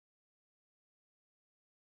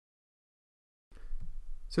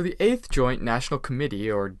So the 8th Joint National Committee,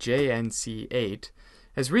 or JNC8,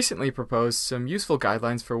 has recently proposed some useful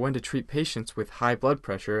guidelines for when to treat patients with high blood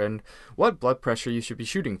pressure and what blood pressure you should be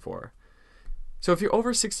shooting for. So if you're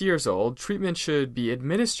over 60 years old, treatment should be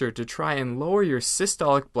administered to try and lower your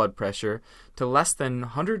systolic blood pressure to less than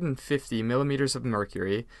 150 millimeters of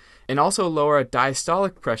mercury, and also lower a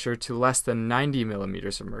diastolic pressure to less than 90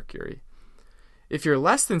 millimeters of mercury. If you're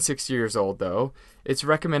less than 60 years old, though, it's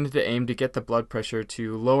recommended to aim to get the blood pressure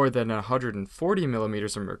to lower than 140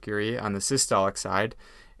 millimeters of mercury on the systolic side,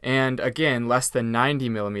 and again, less than 90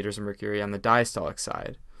 millimeters of mercury on the diastolic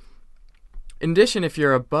side. In addition, if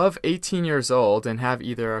you're above 18 years old and have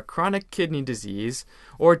either a chronic kidney disease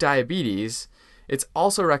or diabetes, it's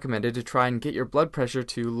also recommended to try and get your blood pressure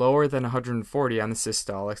to lower than 140 on the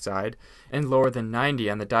systolic side and lower than 90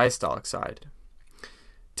 on the diastolic side.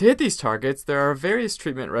 To hit these targets, there are various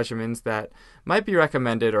treatment regimens that might be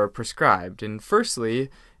recommended or prescribed, and firstly,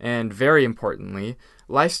 and very importantly,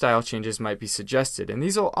 lifestyle changes might be suggested, and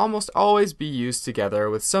these will almost always be used together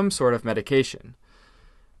with some sort of medication.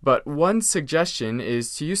 But one suggestion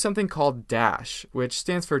is to use something called DASH, which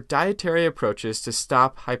stands for Dietary Approaches to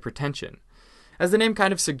Stop Hypertension. As the name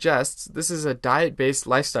kind of suggests, this is a diet-based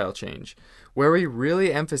lifestyle change, where we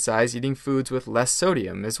really emphasize eating foods with less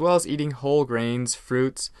sodium, as well as eating whole grains,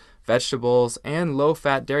 fruits, vegetables, and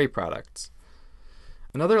low-fat dairy products.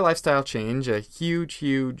 Another lifestyle change, a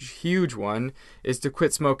huge one, is to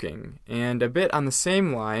quit smoking. And a bit on the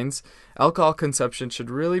same lines, alcohol consumption should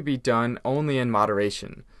really be done only in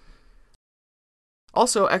moderation.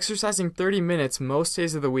 Also, exercising 30 minutes most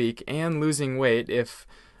days of the week and losing weight, if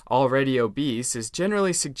already obese, is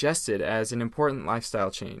generally suggested as an important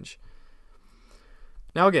lifestyle change.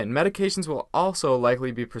 Now again, medications will also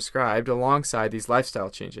likely be prescribed alongside these lifestyle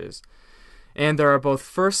changes. And there are both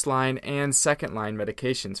first-line and second-line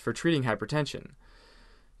medications for treating hypertension.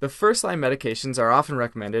 The first-line medications are often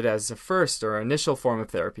recommended as a first or initial form of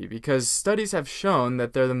therapy because studies have shown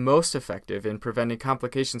that they're the most effective in preventing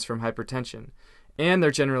complications from hypertension, and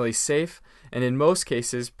they're generally safe and in most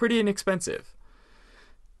cases pretty inexpensive.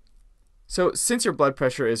 So since your blood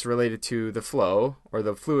pressure is related to the flow, or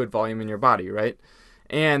the fluid volume in your body, right,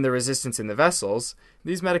 and the resistance in the vessels,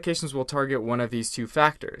 these medications will target one of these two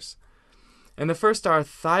factors. And the first are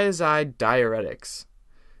thiazide diuretics.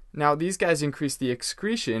 Now, these guys increase the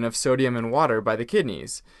excretion of sodium and water by the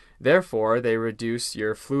kidneys. Therefore, they reduce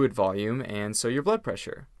your fluid volume and so your blood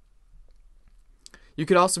pressure. You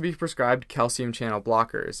could also be prescribed calcium channel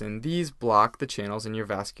blockers, and these block the channels in your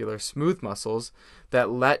vascular smooth muscles that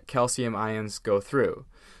let calcium ions go through.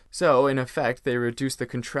 So, in effect, they reduce the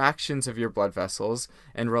contractions of your blood vessels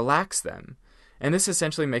and relax them. And this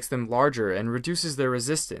essentially makes them larger and reduces their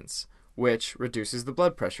resistance, which reduces the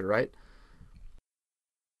blood pressure, right?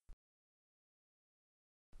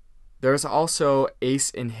 There's also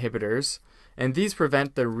ACE inhibitors, and these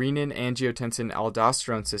prevent the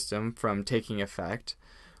renin-angiotensin-aldosterone system from taking effect.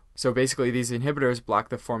 So basically, these inhibitors block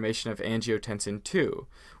the formation of angiotensin II,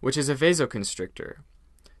 which is a vasoconstrictor.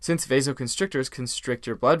 Since vasoconstrictors constrict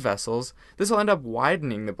your blood vessels, this will end up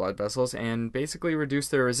widening the blood vessels and basically reduce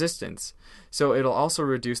their resistance, so it'll also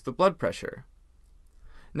reduce the blood pressure.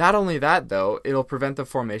 Not only that, though, it'll prevent the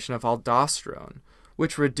formation of aldosterone,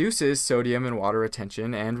 which reduces sodium and water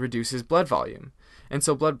retention and reduces blood volume, and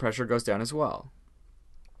so blood pressure goes down as well.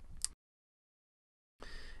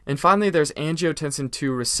 And finally, there's angiotensin II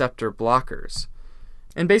receptor blockers.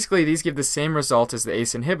 And basically, these give the same result as the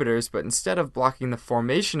ACE inhibitors, but instead of blocking the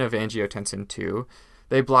formation of angiotensin II,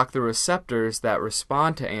 they block the receptors that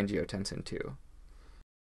respond to angiotensin II.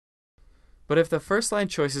 But if the first-line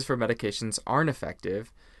choices for medications aren't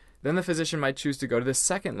effective, then the physician might choose to go to the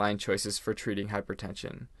second-line choices for treating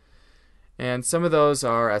hypertension. And some of those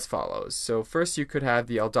are as follows. So first, you could have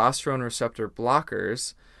the aldosterone receptor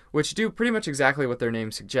blockers, which do pretty much exactly what their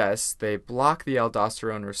name suggests. They block the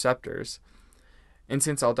aldosterone receptors. And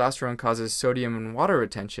since aldosterone causes sodium and water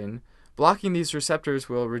retention, blocking these receptors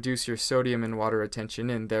will reduce your sodium and water retention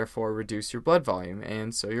and therefore reduce your blood volume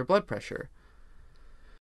and so your blood pressure.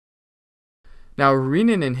 Now,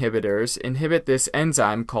 renin inhibitors inhibit this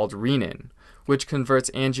enzyme called renin, which converts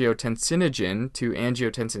angiotensinogen to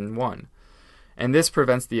angiotensin I, and this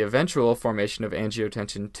prevents the eventual formation of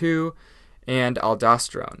angiotensin II and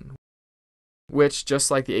aldosterone, which, just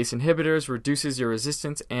like the ACE inhibitors, reduces your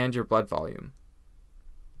resistance and your blood volume.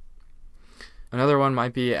 Another one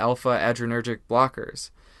might be alpha-adrenergic blockers,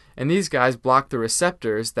 and these guys block the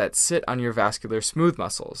receptors that sit on your vascular smooth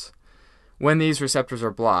muscles. When these receptors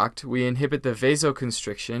are blocked, we inhibit the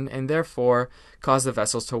vasoconstriction and therefore cause the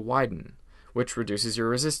vessels to widen, which reduces your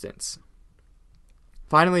resistance.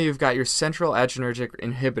 Finally, you've got your central adrenergic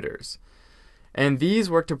inhibitors. And these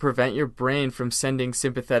work to prevent your brain from sending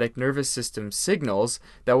sympathetic nervous system signals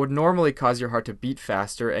that would normally cause your heart to beat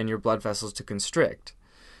faster and your blood vessels to constrict.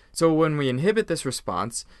 So when we inhibit this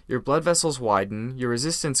response, your blood vessels widen, your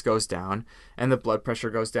resistance goes down, and the blood pressure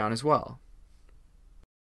goes down as well.